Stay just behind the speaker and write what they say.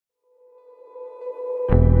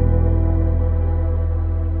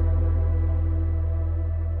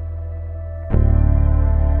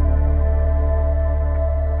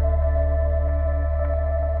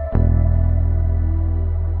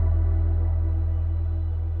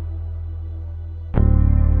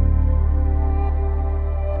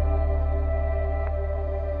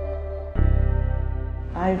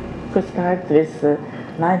could start with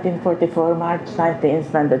 1944, March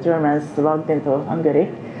 19th, when the Germans walked into Hungary.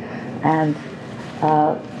 And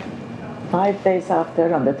 5 days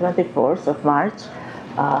after, on the 24th of March,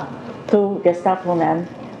 2 Gestapo men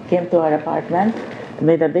came to our apartment,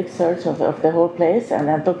 made a big search of the whole place, and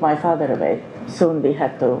then took my father away. Soon we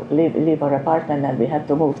had to leave our apartment, and we had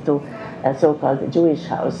to move to a so-called Jewish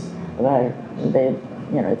house, where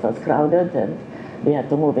it was crowded, and we had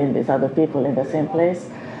to move in with other people in the same place.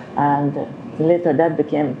 And later that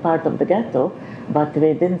became part of the ghetto, but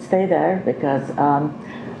we didn't stay there because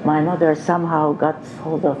my mother somehow got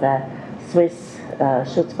hold of a Swiss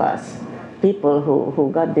Schutzpass. People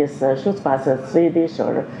who got this Schutzpass, Swedish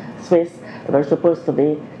or Swiss, were supposed to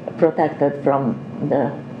be protected from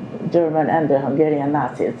the German and the Hungarian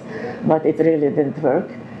Nazis. But it really didn't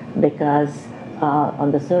work, because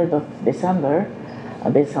on the 3rd of December,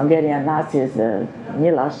 these Hungarian Nazis,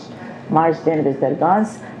 Nyilas, marched in with their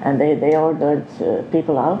guns, and they ordered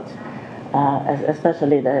people out,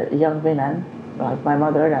 especially the young women, like my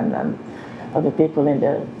mother and other people in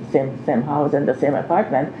the same house and the same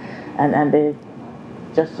apartment, and they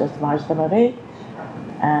just marched them away.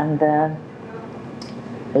 And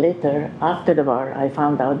later, after the war, I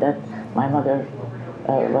found out that my mother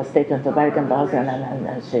was taken to Bergen-Belsen,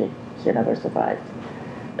 and she never survived.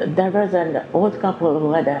 There was an old couple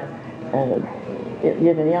who had a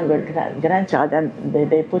even younger grandchild, and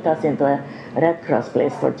they put us into a Red Cross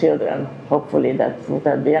place for children. Hopefully that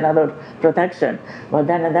would be another protection. But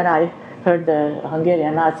then I heard the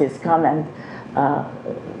Hungarian Nazis come and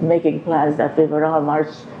making plans that we were all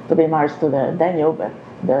marched to the Danube,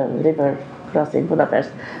 the river crossing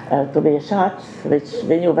Budapest, to be shot, which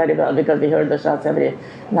we knew very well because we heard the shots every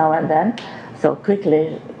now and then. So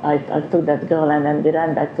quickly I took that girl, and then we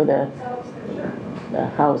ran back to the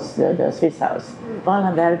house, the Swiss house.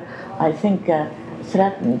 Wallenberg, I think,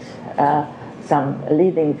 threatened some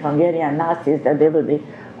leading Hungarian Nazis that they will be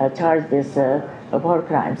charged with war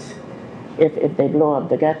crimes if they blow up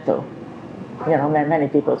the ghetto. Many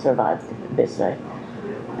people survived this way.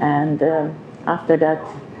 And after that,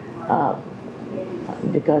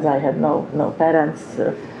 because I had no parents,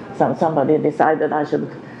 somebody decided I should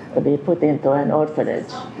be put into an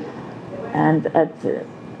orphanage. And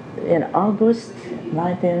in August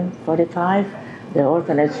 1945, the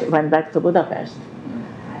orphanage went back to Budapest.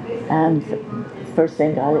 And first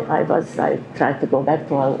thing I tried to go back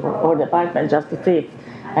to our apartment just to see if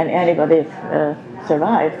anybody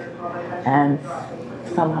survived. And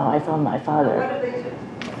somehow I found my father.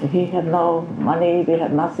 He had no money, we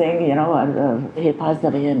had nothing, and he passed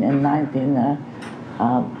away in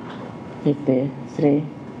 1953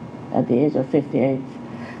 at the age of 58,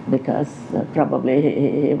 because probably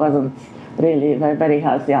he wasn't really very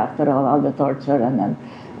healthy after all the torture and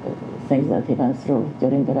things that he went through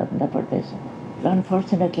during the deportation.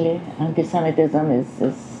 Unfortunately, anti-Semitism is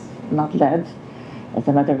not dead. As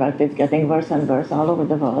a matter of fact, it's getting worse and worse all over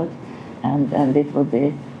the world, and it would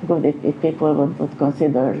be good if people would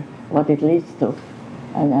consider what it leads to,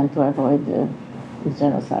 and to avoid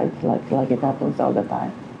genocide like it happens all the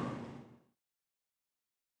time.